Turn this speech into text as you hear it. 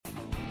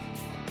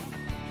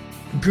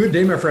Good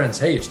day, my friends.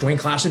 Hey, it's Dwayne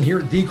Klassen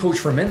here, the coach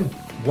for men.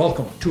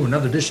 Welcome to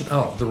another edition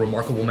of the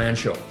Remarkable Man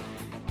Show.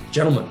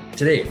 Gentlemen,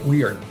 today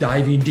we are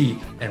diving deep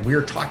and we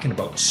are talking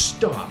about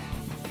stop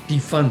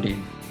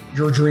defunding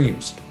your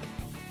dreams.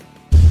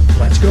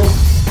 Let's go.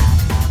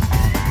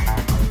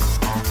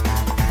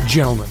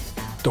 Gentlemen,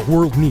 the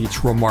world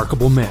needs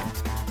remarkable men.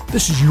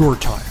 This is your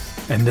time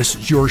and this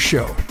is your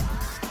show.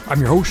 I'm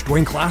your host,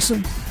 Dwayne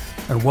Klassen,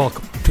 and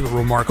welcome to the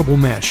Remarkable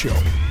Man Show.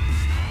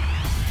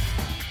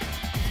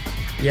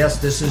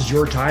 Yes, this is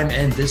your time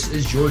and this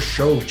is your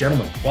show.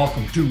 Gentlemen,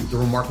 welcome to the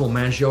Remarkable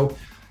Man Show.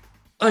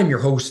 I'm your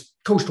host,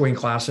 Coach Dwayne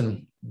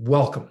Klassen.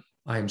 Welcome.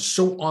 I am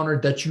so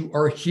honored that you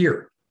are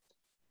here.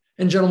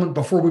 And gentlemen,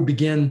 before we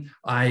begin,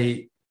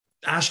 I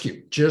ask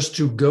you just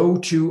to go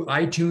to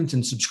iTunes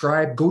and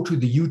subscribe. Go to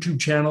the YouTube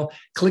channel,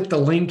 click the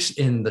links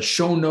in the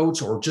show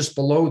notes or just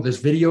below this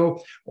video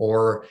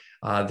or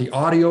the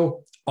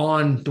audio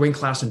on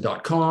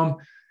dwayneklassen.com.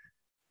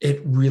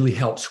 It really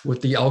helps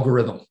with the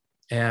algorithm.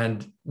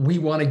 And we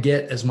want to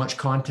get as much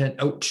content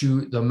out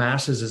to the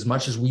masses as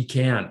much as we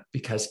can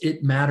because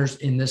it matters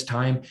in this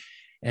time.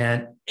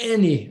 And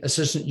any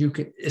assistance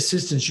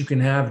you can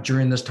have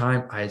during this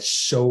time, I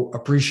so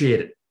appreciate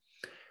it.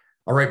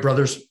 All right,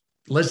 brothers,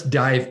 let's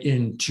dive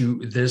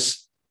into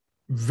this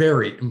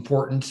very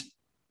important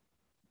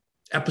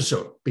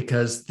episode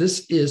because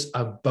this is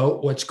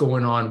about what's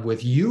going on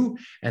with you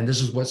and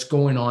this is what's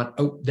going on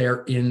out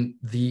there in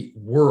the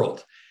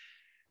world.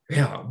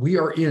 Yeah, we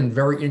are in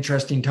very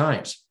interesting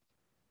times.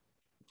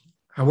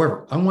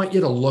 However, I want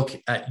you to look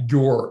at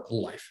your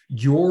life,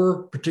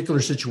 your particular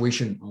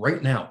situation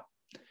right now.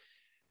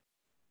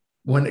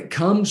 When it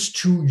comes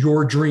to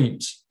your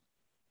dreams,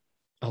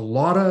 a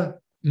lot of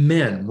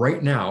men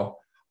right now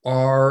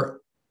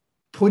are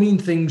putting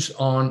things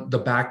on the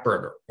back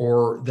burner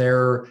or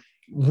they're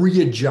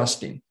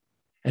readjusting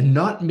and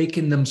not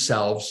making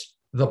themselves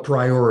the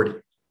priority.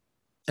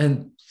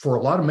 And for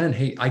a lot of men,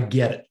 hey, I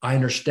get it. I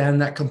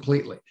understand that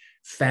completely.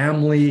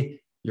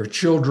 Family, your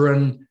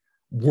children,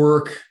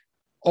 work,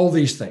 all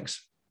these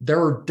things. There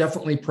are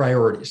definitely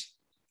priorities.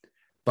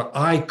 But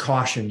I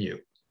caution you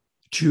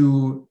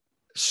to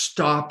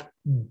stop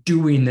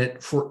doing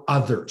it for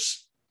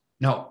others.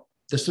 Now,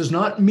 this does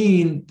not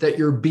mean that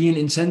you're being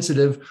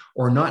insensitive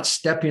or not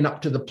stepping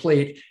up to the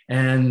plate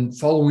and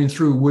following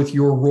through with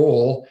your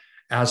role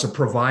as a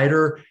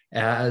provider,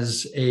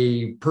 as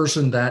a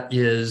person that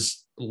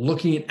is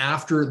looking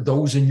after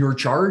those in your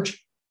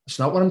charge. That's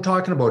not what I'm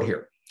talking about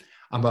here.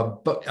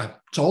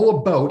 It's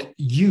all about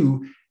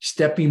you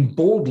stepping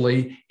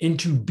boldly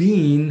into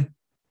being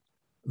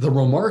the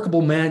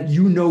remarkable man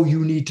you know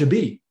you need to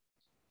be.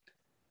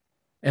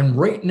 And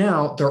right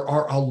now, there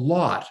are a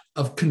lot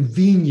of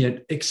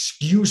convenient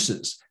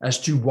excuses as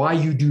to why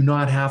you do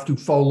not have to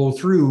follow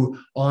through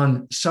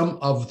on some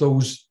of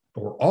those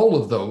or all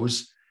of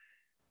those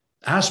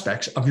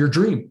aspects of your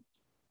dream.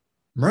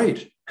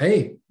 Right.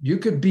 Hey, you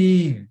could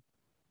be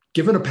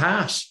given a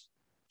pass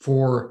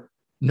for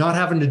not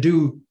having to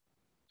do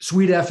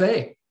Sweet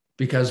FA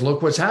because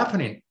look what's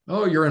happening.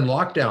 Oh, you're in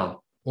lockdown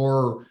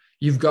or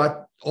you've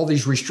got all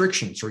these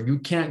restrictions or you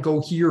can't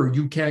go here or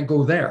you can't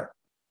go there.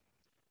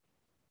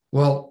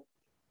 Well,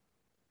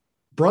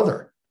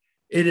 brother,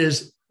 it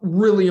is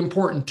really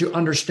important to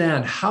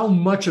understand how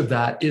much of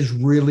that is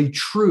really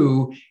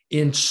true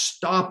in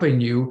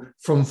stopping you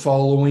from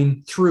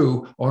following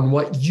through on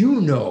what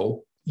you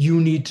know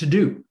you need to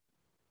do.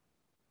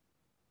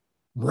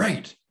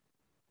 Right.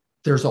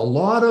 There's a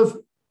lot of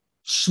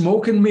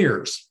smoke and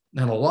mirrors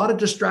and a lot of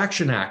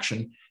distraction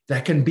action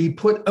that can be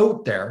put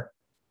out there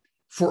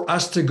for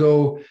us to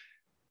go,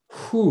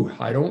 whew,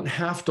 I don't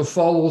have to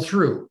follow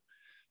through.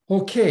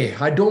 Okay,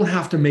 I don't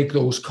have to make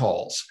those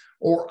calls,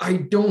 or I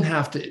don't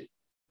have to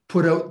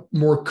put out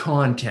more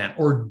content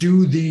or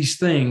do these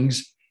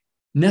things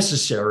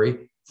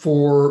necessary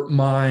for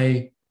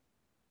my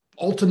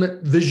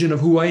ultimate vision of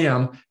who I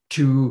am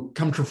to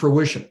come to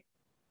fruition.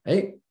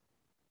 Hey,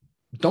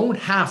 don't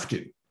have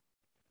to.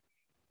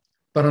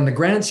 But on the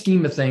grand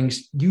scheme of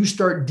things, you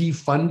start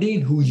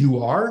defunding who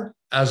you are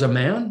as a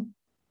man.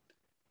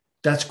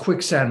 That's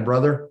quicksand,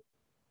 brother.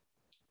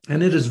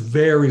 And it is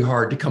very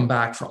hard to come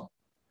back from.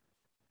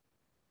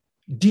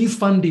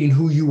 Defunding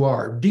who you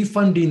are,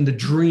 defunding the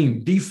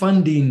dream,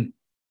 defunding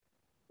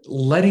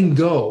letting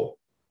go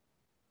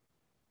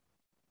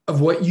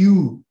of what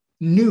you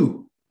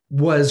knew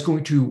was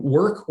going to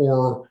work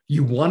or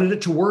you wanted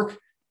it to work.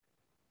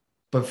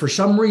 But for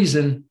some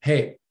reason,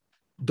 hey,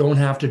 don't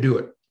have to do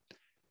it.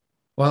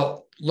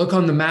 Well, look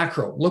on the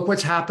macro. Look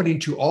what's happening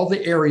to all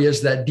the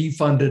areas that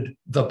defunded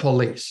the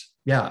police.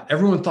 Yeah,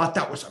 everyone thought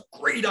that was a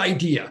great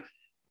idea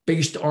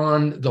based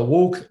on the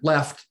woke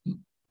left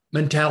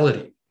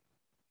mentality.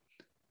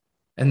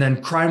 And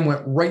then crime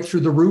went right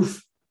through the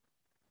roof.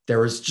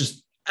 There was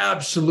just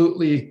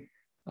absolutely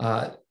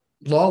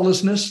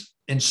lawlessness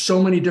in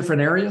so many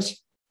different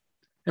areas.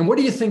 And what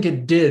do you think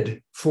it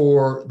did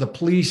for the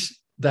police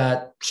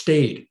that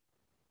stayed?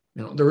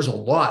 You know, there was a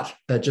lot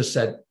that just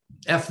said,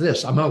 F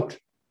this, I'm out.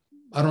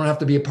 I don't have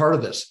to be a part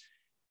of this.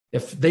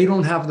 If they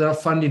don't have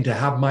enough funding to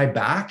have my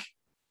back,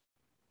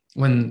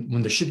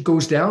 When the shit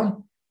goes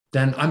down,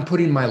 then I'm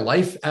putting my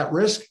life at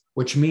risk,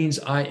 which means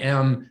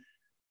I'm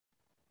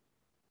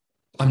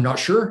not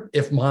sure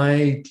if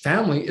my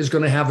family is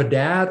going to have a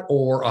dad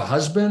or a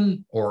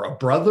husband or a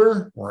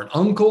brother or an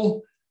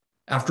uncle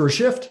after a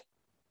shift.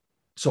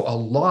 So a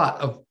lot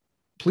of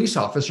police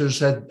officers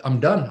said, I'm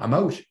done, I'm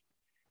out.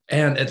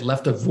 And it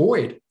left a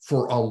void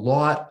for a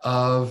lot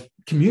of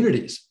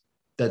communities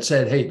that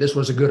said, hey, this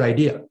was a good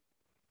idea.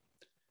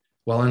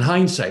 Well, in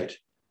hindsight,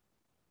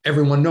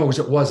 everyone knows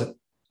it wasn't.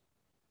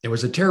 It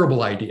was a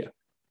terrible idea.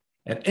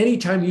 And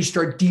anytime you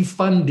start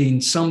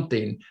defunding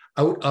something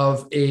out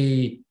of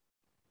a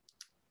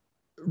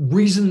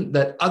reason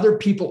that other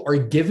people are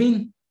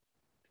giving,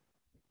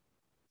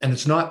 and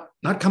it's not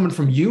coming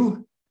from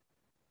you,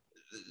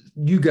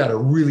 you got to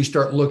really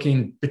start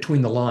looking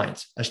between the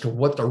lines as to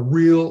what the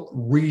real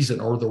reason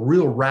or the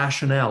real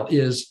rationale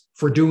is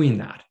for doing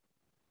that.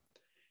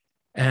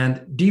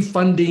 And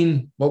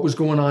defunding what was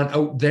going on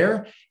out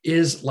there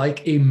is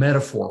like a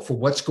metaphor for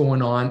what's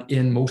going on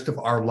in most of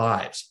our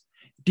lives.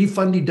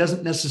 Defunding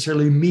doesn't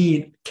necessarily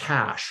mean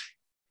cash.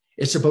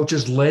 It's about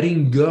just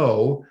letting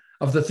go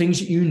of the things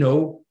that you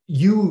know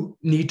you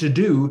need to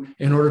do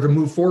in order to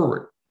move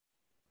forward.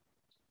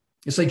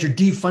 It's like you're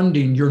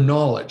defunding your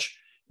knowledge.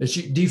 It's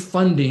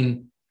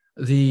defunding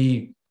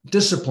the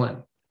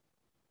discipline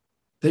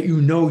that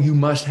you know you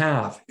must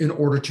have in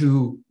order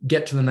to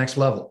get to the next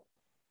level.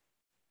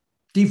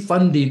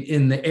 Defunding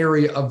in the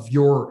area of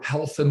your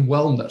health and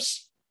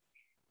wellness.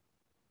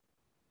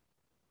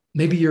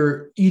 Maybe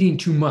you're eating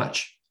too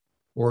much,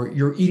 or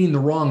you're eating the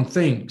wrong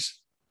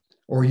things,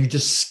 or you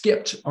just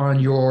skipped on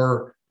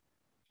your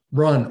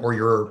run or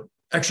your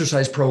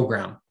exercise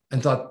program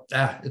and thought,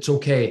 it's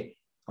okay.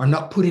 I'm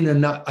not putting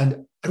enough, I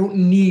don't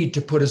need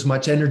to put as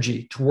much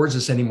energy towards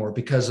this anymore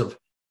because of,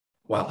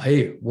 well,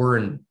 hey, we're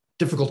in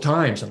difficult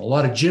times and a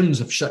lot of gyms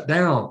have shut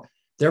down.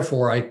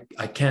 Therefore,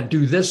 I can't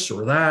do this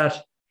or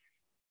that.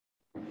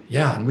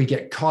 Yeah, and we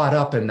get caught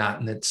up in that,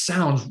 and it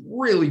sounds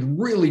really,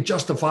 really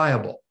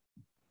justifiable,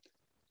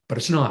 but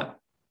it's not.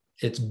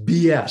 It's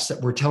BS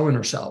that we're telling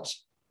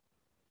ourselves.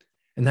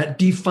 And that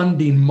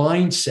defunding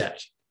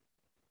mindset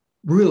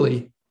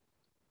really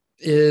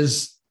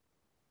is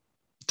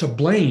to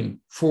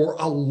blame for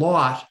a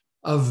lot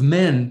of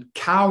men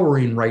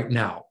cowering right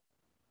now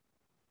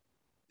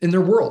in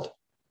their world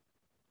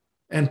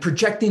and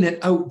projecting it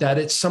out that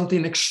it's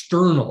something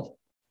external.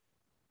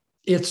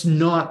 It's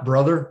not,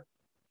 brother.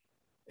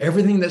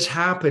 Everything that's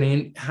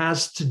happening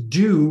has to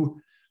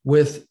do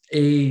with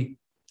a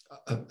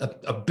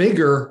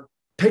bigger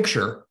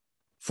picture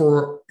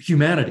for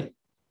humanity.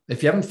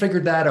 If you haven't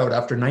figured that out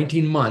after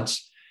 19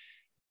 months,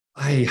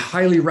 I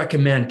highly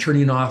recommend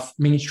turning off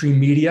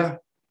mainstream media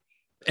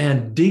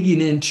and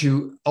digging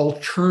into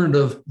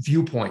alternative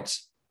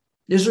viewpoints.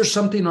 Is there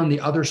something on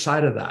the other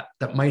side of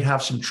that might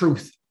have some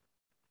truth?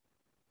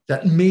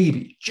 That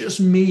maybe, just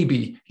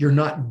maybe, you're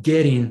not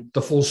getting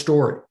the full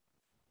story.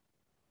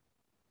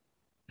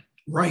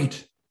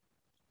 Right.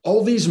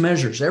 All these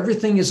measures,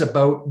 everything is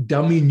about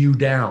dumbing you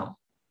down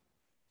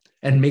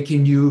and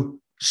making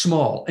you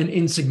small and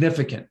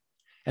insignificant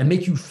and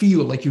make you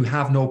feel like you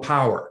have no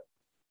power.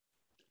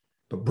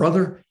 But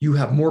brother, you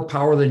have more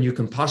power than you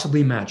can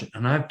possibly imagine.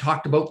 And I've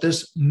talked about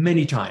this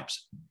many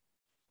times.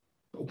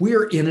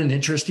 We're in an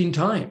interesting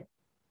time.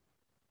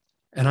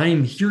 And I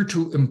am here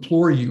to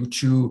implore you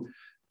to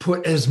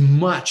put as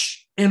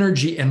much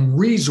energy and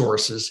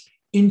resources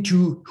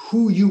into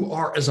who you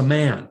are as a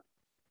man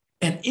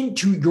and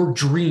into your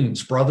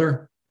dreams,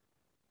 brother,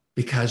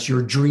 because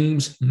your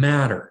dreams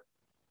matter.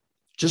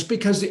 Just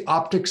because the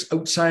optics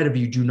outside of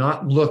you do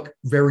not look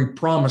very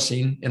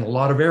promising in a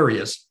lot of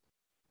areas,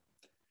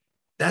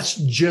 that's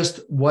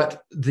just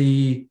what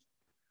the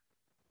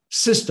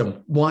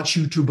system wants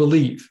you to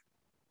believe,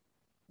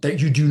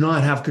 that you do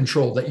not have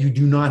control, that you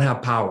do not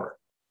have power.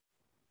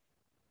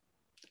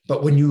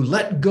 But when you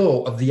let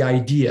go of the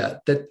idea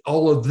that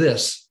all of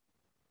this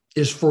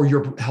is for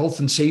your health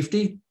and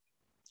safety,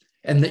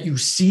 and that you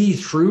see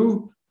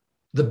through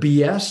the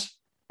BS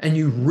and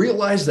you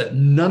realize that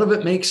none of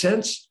it makes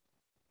sense,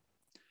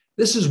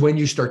 this is when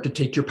you start to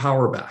take your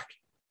power back.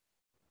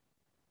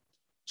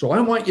 So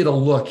I want you to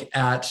look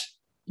at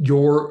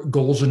your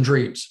goals and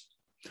dreams.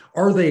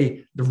 Are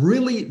they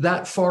really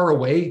that far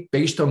away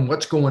based on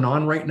what's going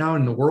on right now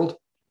in the world?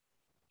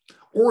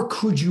 Or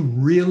could you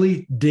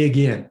really dig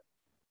in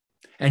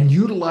and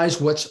utilize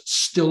what's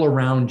still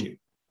around you?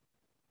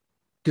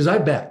 Because I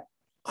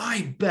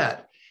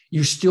bet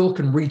you still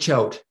can reach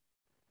out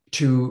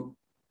to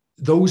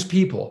those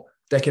people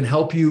that can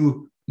help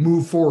you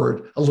move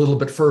forward a little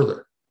bit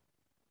further.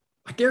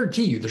 I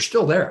guarantee you they're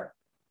still there.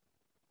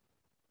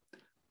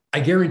 I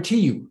guarantee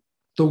you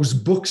those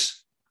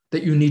books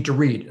that you need to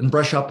read and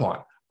brush up on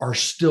are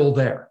still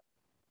there.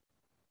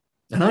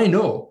 And I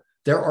know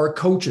there are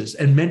coaches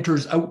and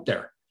mentors out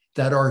there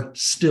that are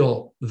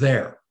still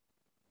there.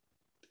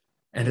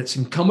 And it's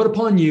incumbent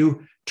upon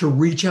you to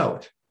reach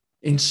out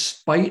in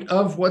spite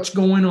of what's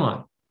going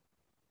on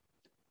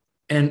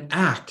and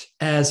act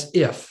as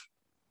if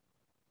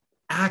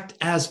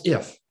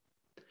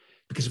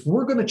Because if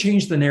we're going to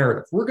change the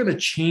narrative, we're going to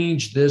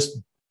change this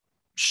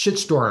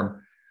shitstorm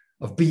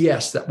of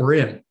BS that we're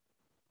in.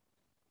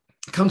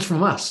 It comes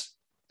from us.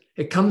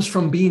 It comes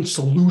from being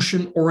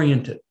solution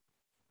oriented.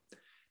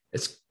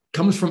 It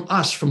comes from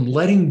us, from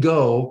letting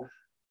go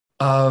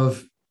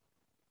of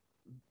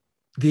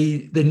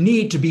the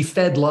need to be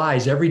fed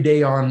lies every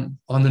day on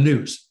the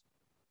news,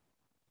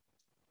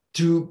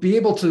 to be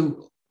able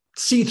to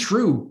see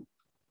through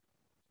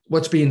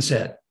what's being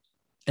said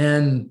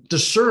and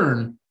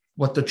discern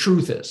what the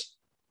truth is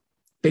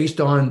based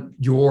on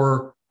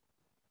your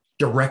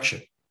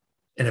direction.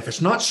 And if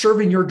it's not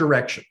serving your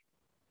direction,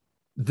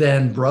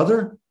 then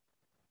brother,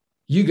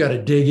 you got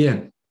to dig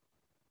in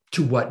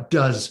to what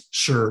does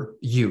serve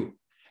you.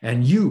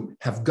 And you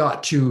have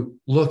got to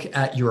look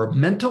at your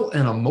mental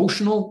and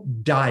emotional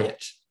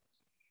diet.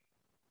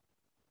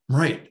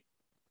 Right.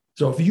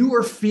 So if you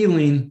are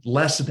feeling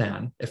less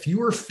than, if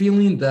you are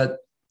feeling that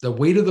the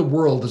weight of the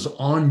world is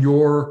on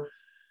your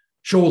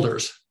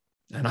shoulders,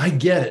 and I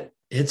get it,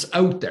 it's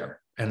out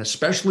there. And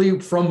especially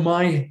from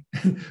my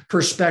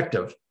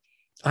perspective,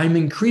 I'm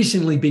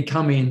increasingly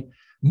becoming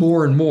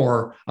more and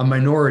more a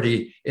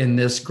minority in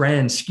this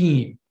grand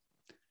scheme.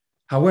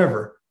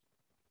 However,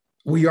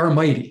 we are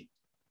mighty.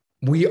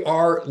 We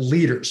are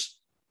leaders,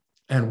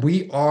 and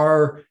we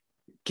are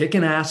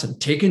kicking ass and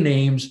taking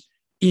names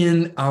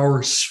in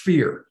our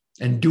sphere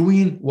and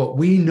doing what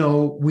we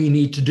know we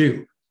need to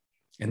do.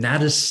 And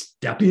that is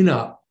stepping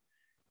up,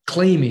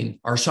 claiming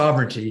our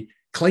sovereignty,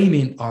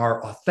 claiming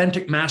our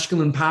authentic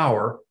masculine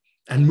power,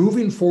 and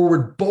moving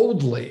forward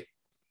boldly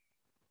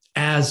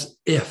as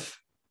if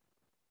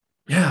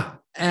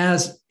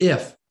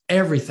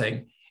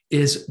everything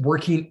is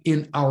working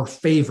in our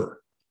favor.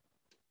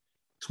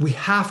 So we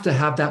have to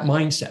have that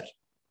mindset,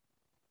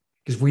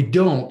 because if we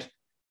don't,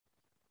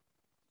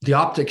 the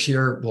optics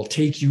here will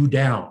take you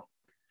down.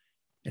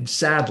 And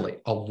sadly,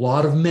 a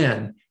lot of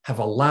men have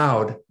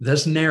allowed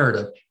this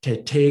narrative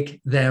to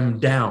take them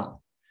down.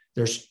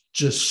 There's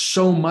just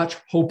so much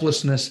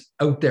hopelessness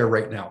out there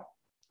right now.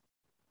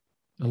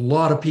 A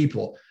lot of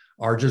people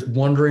are just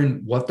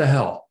wondering, what the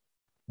hell?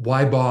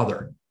 Why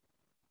bother?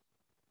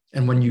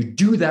 And when you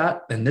do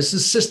that, and this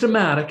is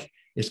systematic,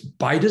 it's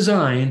by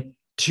design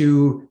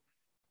to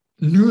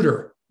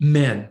neuter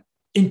men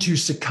into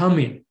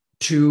succumbing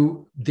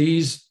to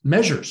these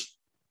measures,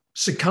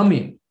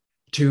 succumbing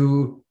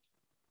to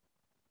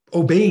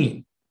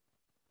obeying.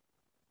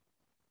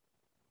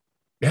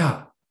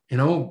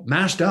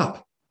 Masked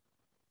up.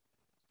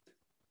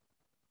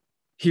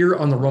 Here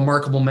on the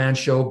Remarkable Man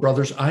Show,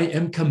 brothers, I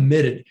am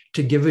committed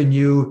to giving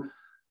you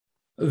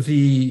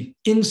the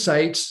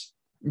insights,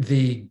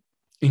 the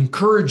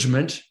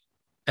encouragement,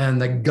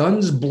 and the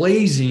guns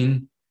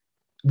blazing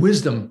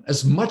wisdom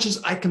as much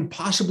as I can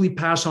possibly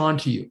pass on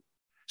to you,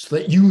 so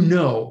that you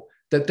know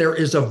that there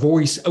is a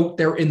voice out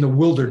there in the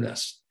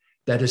wilderness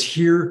that is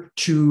here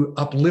to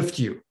uplift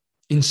you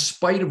in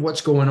spite of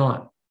what's going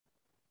on.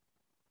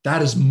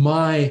 That is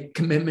my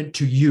commitment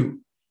to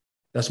you.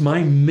 That's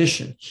my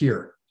mission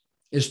here,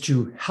 is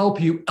to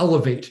help you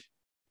elevate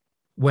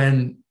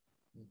when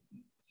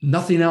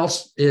nothing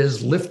else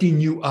is lifting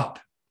you up.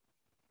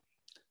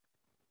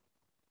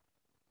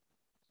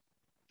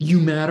 You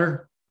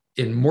matter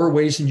in more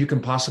ways than you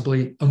can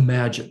possibly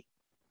imagine.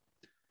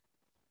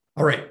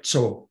 All right,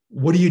 so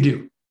what do you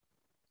do?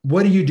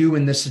 What do you do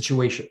in this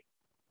situation?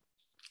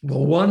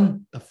 Well,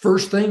 the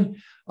first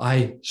thing,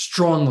 I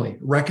strongly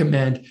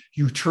recommend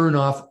you turn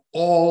off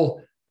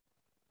all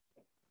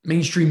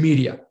mainstream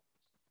media.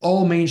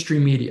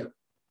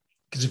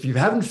 Because if you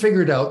haven't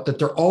figured out that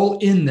they're all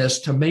in this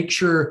to make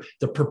sure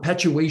the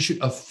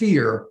perpetuation of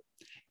fear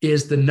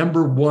is the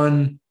number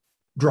one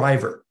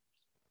driver.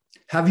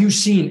 Have you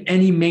seen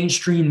any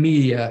mainstream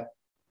media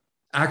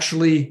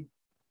actually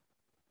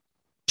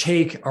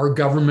take our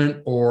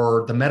government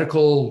or the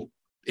medical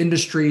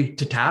industry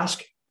to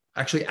task,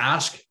 actually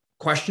ask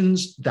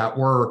questions that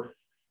were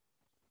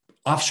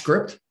off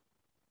script?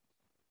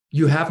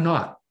 You have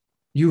not.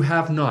 You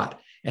have not.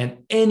 And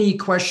any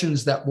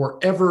questions that were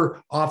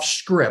ever off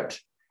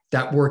script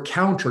that were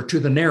counter to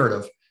the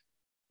narrative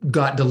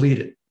got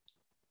deleted.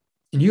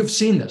 And you've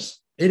seen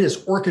this. It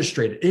is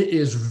orchestrated. It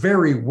is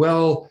very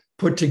well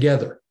put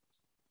together.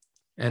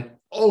 And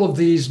all of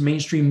these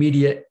mainstream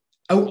media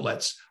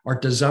outlets are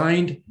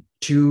designed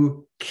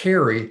to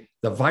carry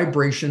the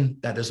vibration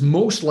that is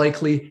most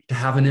likely to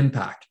have an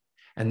impact.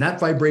 And that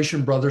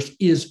vibration, brothers,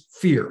 is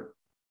fear.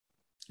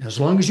 As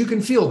long as you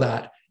can feel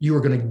that, you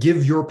are going to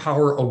give your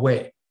power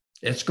away.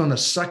 It's going to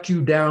suck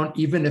you down,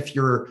 even if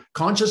you're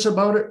conscious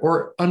about it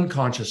or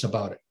unconscious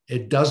about it.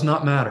 It does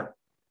not matter.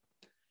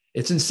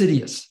 It's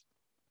insidious.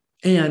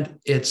 And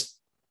it's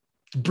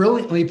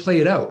brilliantly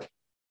played out.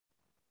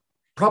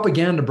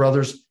 Propaganda,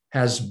 brothers,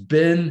 has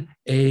been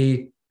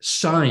a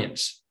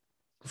science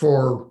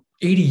for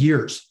 80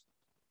 years.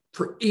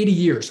 For 80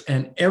 years.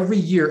 And every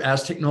year,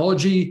 as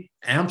technology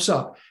amps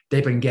up,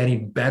 they've been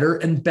getting better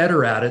and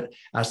better at it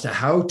as to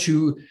how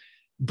to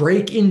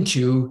break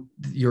into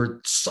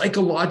your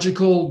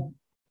psychological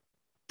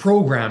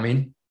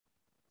programming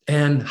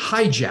and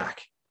hijack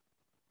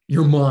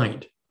your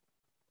mind.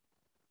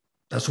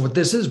 That's what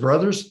this is,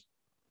 brothers.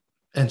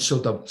 And so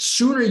the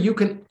sooner you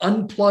can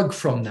unplug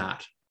from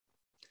that,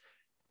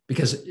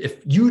 because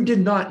if you did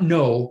not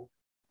know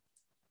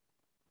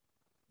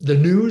the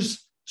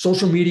news,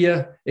 social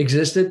media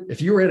existed,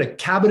 if you were at a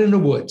cabin in the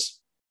woods,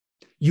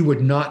 you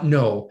would not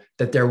know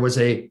that there was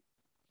a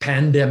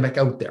pandemic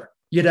out there.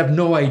 You'd have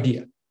no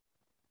idea.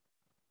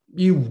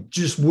 You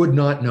just would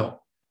not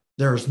know.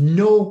 There's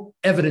no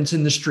evidence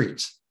in the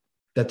streets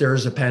that there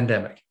is a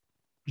pandemic.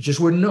 You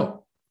just wouldn't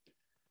know.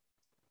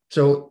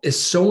 So it's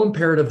so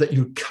imperative that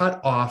you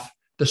cut off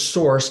the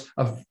source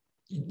of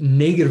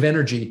negative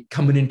energy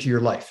coming into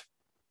your life.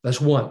 That's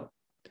one.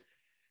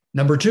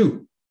 Number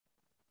two,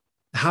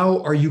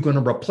 how are you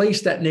going to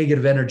replace that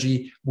negative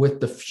energy with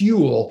the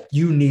fuel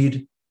you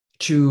need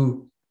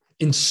to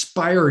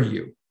inspire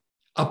you,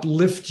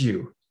 uplift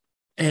you,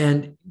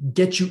 and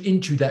get you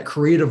into that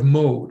creative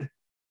mode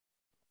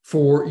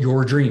for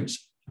your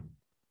dreams?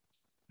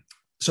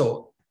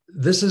 So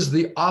this is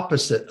the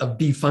opposite of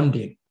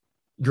defunding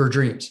your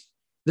dreams.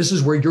 This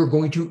is where you're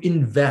going to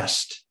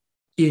invest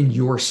in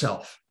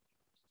yourself.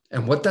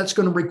 And what that's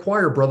going to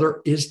require,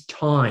 brother, is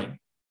time.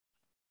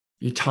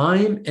 Your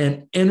time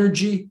and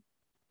energy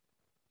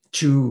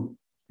to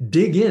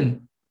dig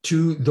in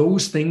to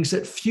those things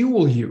that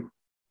fuel you,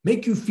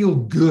 make you feel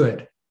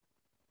good.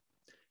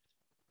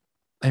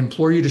 I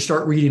implore you to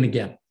start reading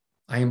again.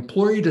 I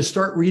implore you to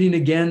start reading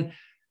again.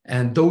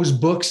 And those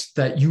books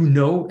that you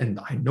know, and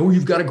I know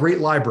you've got a great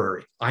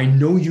library. I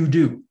know you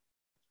do.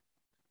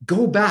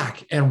 Go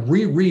back and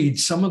reread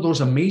some of those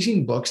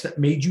amazing books that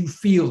made you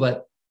feel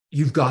that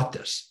you've got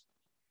this.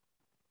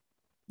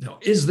 You know,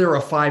 is there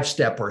a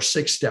 5-step or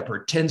 6-step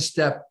or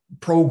 10-step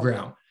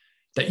program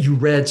that you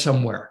read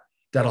somewhere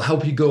that'll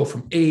help you go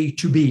from A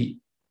to B?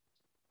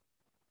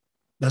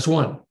 That's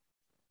one.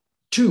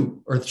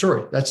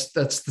 That's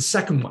the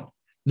second one.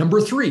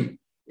 Number 3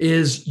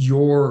 is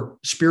your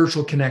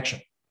spiritual connection.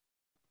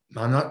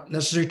 I'm not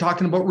necessarily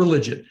talking about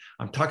religion.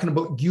 I'm talking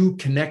about you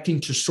connecting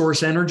to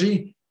source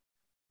energy,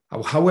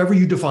 however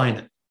you define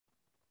it,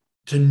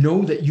 to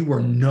know that you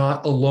are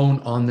not alone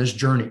on this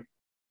journey.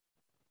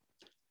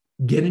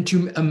 Get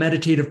into a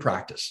meditative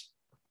practice.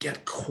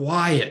 Get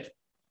quiet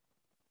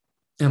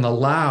and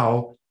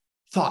allow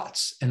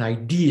thoughts and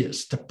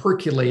ideas to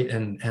percolate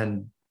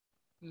and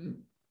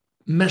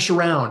mess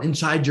around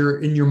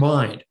in your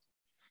mind,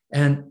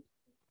 and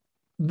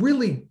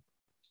really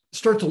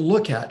start to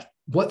look at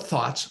what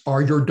thoughts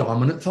are your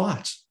dominant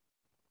thoughts.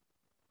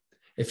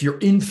 If you're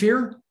in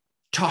fear,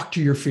 talk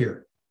to your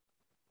fear.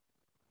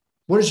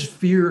 What does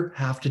fear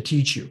have to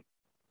teach you?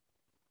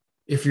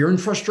 If you're in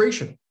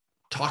frustration,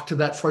 talk to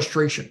that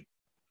frustration.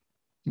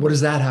 What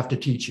does that have to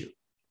teach you?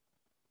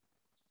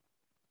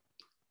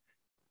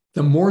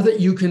 The more that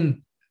you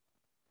can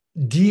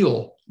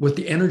deal with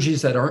the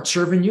energies that aren't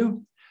serving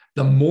you,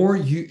 the more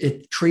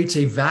it creates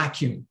a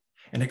vacuum,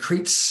 and it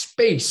creates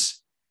space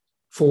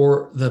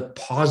for the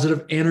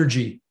positive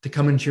energy to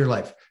come into your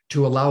life,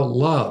 to allow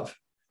love,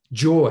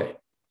 joy,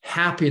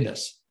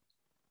 happiness,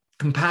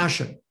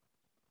 compassion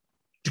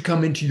to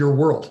come into your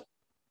world.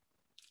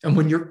 And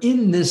when you're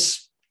in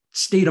this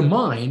state of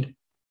mind,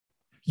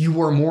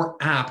 you are more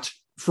apt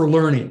for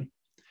learning.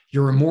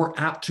 You're more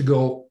apt to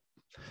go,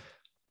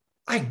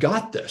 I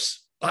got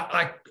this.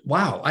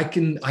 I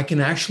can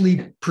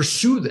actually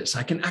pursue this.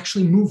 I can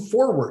actually move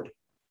forward.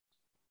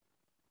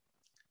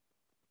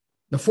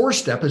 The 4th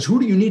step is, who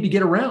do you need to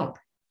get around?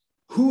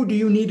 Who do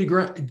you need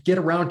to get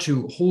around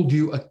to hold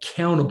you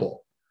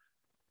accountable?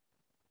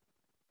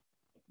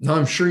 Now,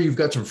 I'm sure you've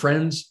got some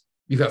friends,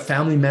 you've got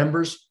family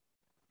members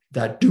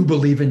that do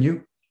believe in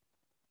you.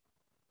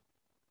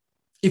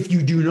 If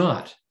you do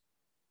not,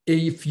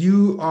 if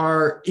you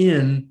are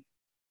in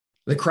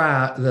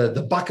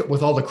the bucket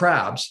with all the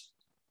crabs,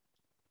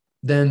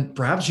 then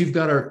perhaps you've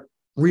got to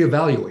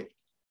reevaluate.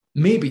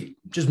 Maybe,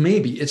 just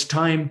maybe, it's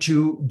time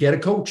to get a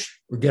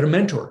coach or get a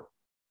mentor.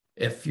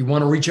 If you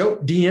want to reach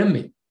out, DM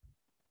me.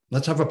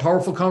 Let's have a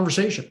powerful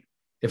conversation.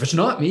 If it's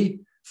not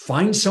me,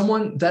 find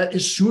someone that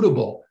is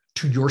suitable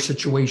to your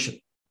situation.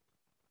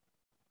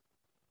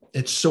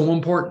 It's so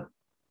important.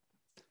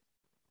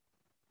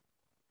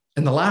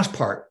 And the last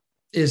part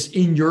is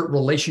in your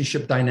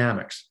relationship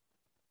dynamics.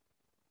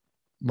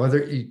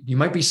 Whether you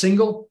might be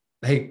single,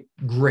 hey,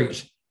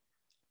 great.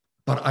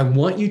 But I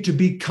want you to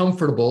be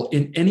comfortable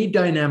in any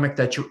dynamic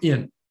that you're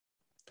in.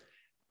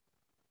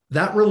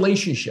 That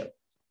relationship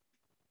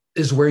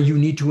is where you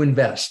need to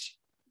invest.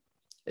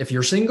 If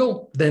you're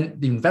single, then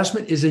the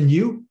investment is in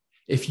you.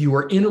 If you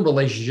are in a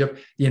relationship,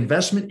 the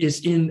investment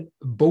is in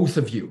both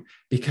of you.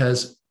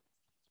 Because,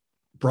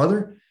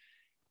 brother,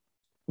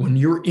 when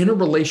you're in a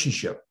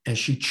relationship and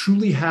she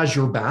truly has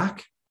your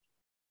back,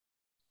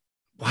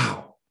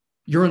 wow,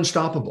 you're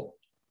unstoppable.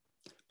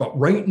 But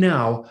right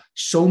now,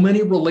 so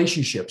many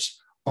relationships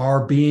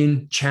are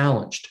being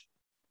challenged.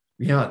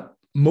 Yeah,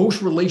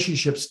 most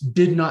relationships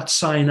did not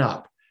sign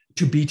up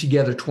to be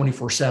together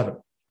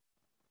 24/7.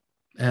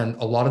 And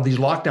a lot of these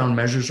lockdown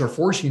measures are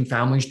forcing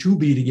families to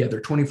be together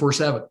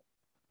 24/7.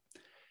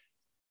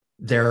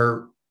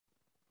 They're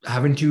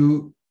having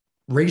to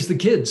raise the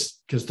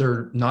kids because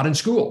they're not in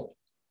school,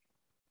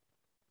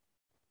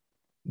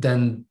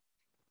 then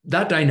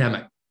that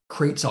dynamic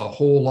creates a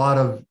whole lot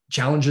of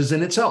challenges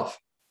in itself.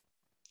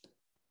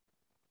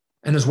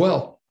 And as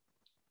well,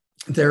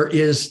 there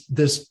is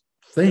this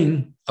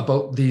thing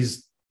about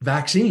these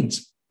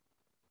vaccines.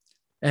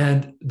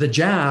 And the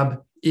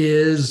jab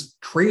is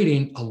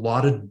creating a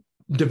lot of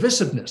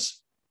divisiveness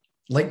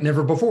like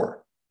never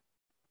before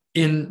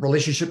in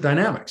relationship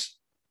dynamics.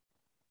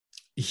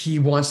 He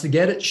wants to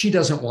get it. She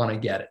doesn't want to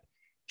get it.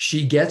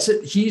 She gets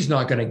it. He's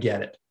not going to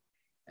get it.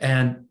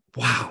 And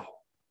wow,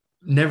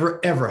 never,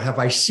 ever have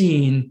I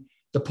seen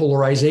the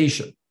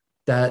polarization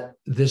that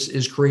this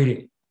is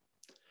creating.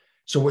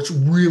 So it's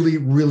really,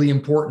 really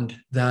important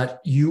that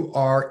you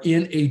are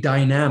in a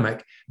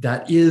dynamic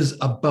that is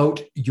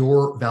about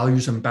your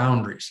values and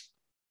boundaries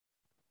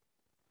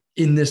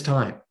in this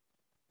time.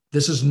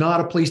 This is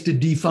not a place to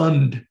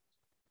defund.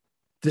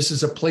 This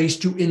is a place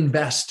to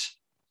invest.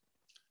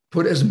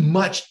 Put as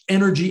much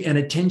energy and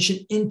attention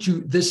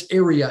into this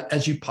area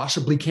as you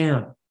possibly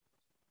can.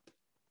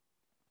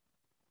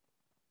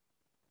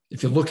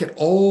 If you look at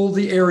all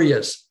the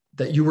areas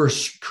that you are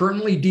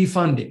currently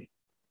defunding,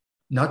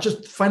 not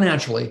just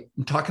financially,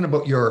 I'm talking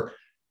about your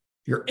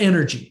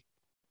energy,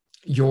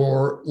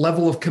 your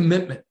level of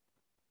commitment,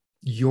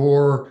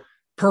 your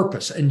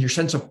purpose, and your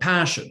sense of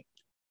passion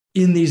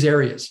in these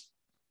areas,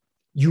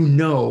 you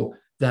know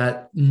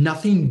that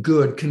nothing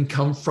good can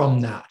come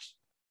from that.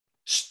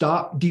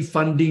 Stop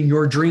defunding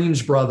your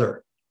dreams,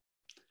 brother.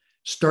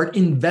 Start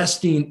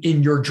investing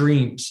in your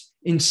dreams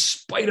in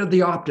spite of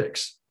the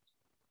optics.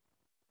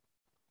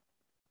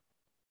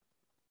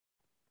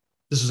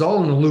 This is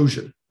all an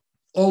illusion.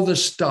 All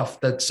this stuff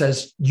that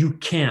says you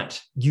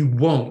can't, you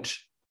won't.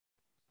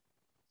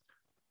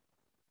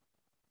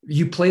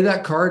 You play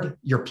that card,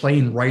 you're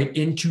playing right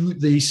into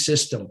the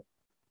system.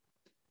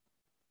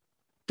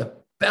 The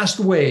best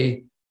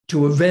way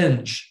to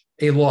avenge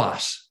a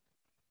loss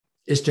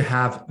is to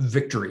have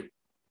victory.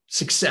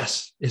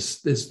 Success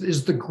is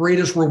the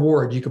greatest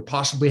reward you could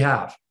possibly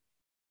have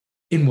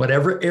in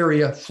whatever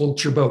area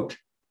floats your boat.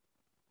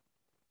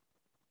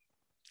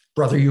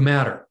 Brother, you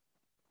matter.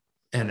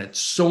 And it's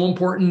so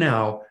important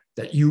now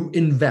that you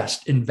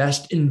invest in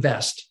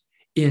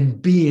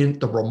being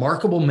the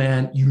remarkable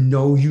man you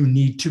know you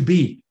need to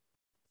be,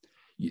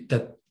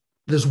 that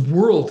this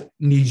world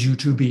needs you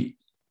to be.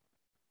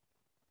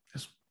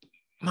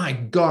 My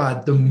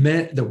God,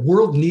 the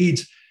world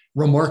needs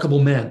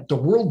remarkable men. The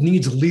world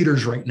needs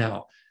leaders right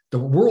now. The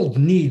world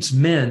needs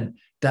men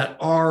that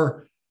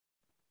are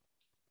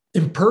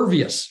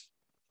impervious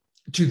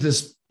to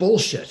this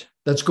bullshit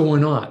that's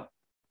going on.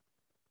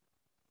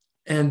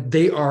 And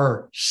they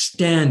are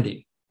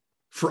standing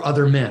for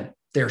other men.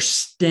 They're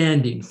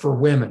standing for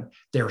women.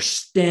 They're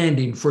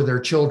standing for their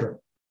children.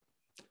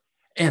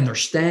 And they're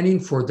standing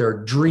for their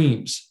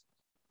dreams.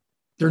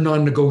 They're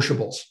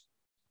non-negotiables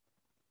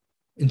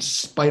in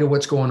spite of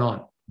what's going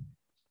on.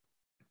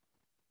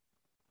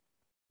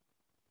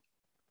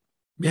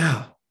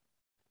 Yeah.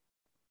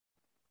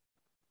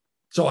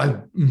 So I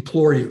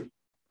implore you,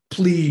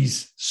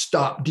 please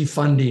stop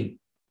defunding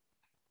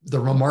the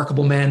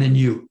remarkable man in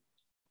you.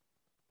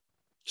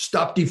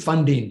 Stop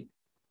defunding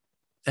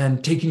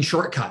and taking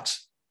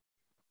shortcuts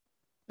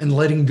and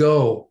letting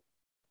go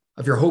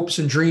of your hopes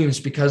and dreams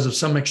because of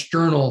some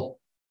external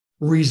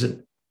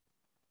reason.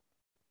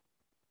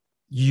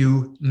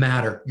 You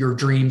matter. Your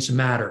dreams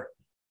matter.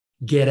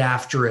 Get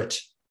after it.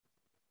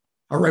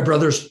 All right,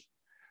 brothers,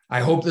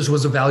 I hope this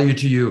was of value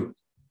to you.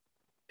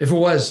 If it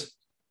was,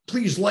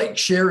 please like,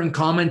 share, and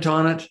comment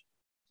on it.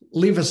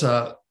 Leave us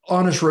an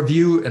honest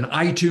review in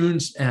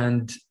iTunes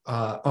and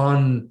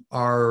on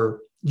our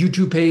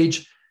YouTube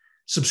page.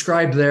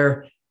 Subscribe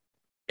there.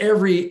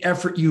 Every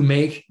effort you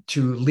make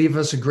to leave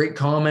us a great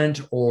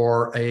comment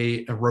or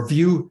a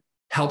review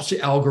helps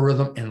the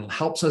algorithm and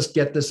helps us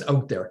get this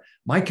out there.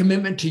 My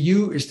commitment to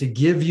you is to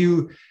give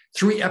you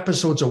 3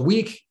 episodes a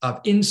week of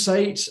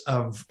insights,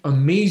 of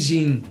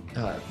amazing,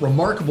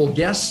 remarkable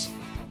guests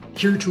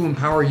here to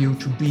empower you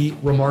to be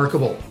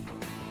remarkable.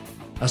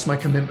 That's my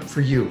commitment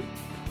for you.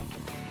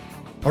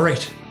 All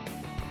right.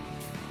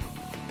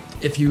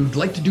 If you'd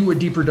like to do a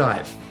deeper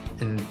dive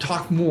and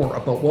talk more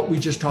about what we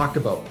just talked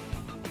about,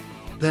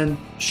 then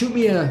shoot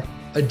me a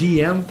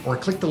DM or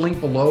click the link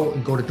below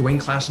and go to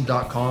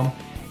dwayneklassen.com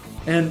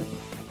and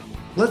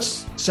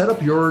let's set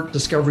up your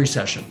discovery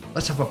session.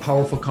 Let's have a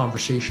powerful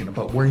conversation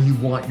about where you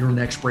want your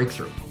next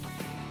breakthrough.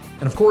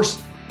 And of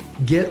course,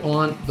 get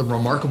on the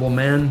Remarkable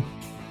Man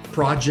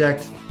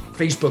Project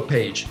Facebook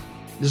page.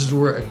 This is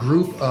where a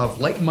group of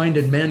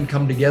like-minded men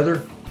come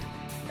together,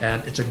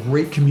 and it's a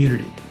great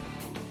community.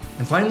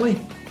 And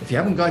finally, if you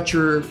haven't got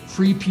your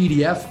free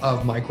PDF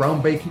of my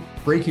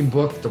groundbreaking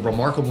book, The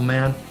Remarkable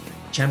Man,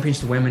 Champions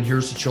to Women,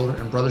 Heroes to Children,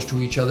 and Brothers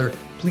to Each Other,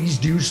 please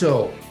do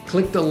so.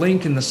 Click the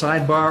link in the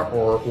sidebar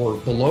or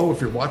below if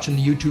you're watching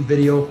the YouTube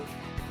video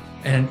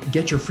and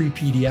get your free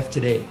PDF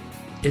today.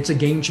 It's a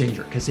game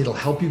changer because it'll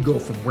help you go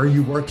from where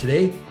you are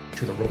today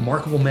to the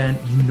remarkable man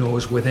you know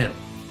is within.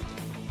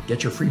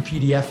 Get your free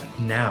PDF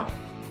now.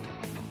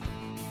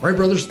 All right,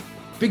 brothers,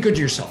 be good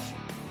to yourself.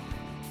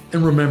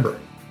 And remember,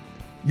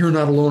 you're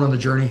not alone on the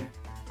journey.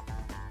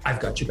 I've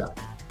got you back.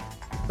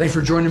 Thanks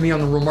for joining me on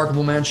the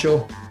Remarkable Man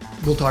Show.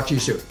 We'll talk to you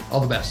soon. All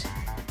the best.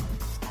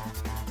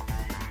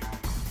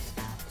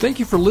 Thank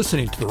you for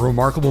listening to the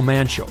Remarkable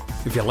Man Show.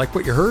 If you like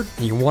what you heard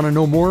and you want to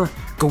know more,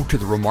 go to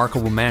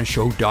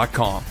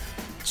theremarkablemanshow.com.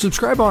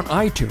 Subscribe on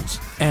iTunes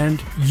and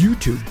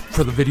YouTube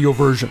for the video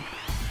version.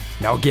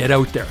 Now get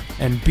out there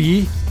and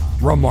be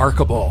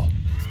remarkable.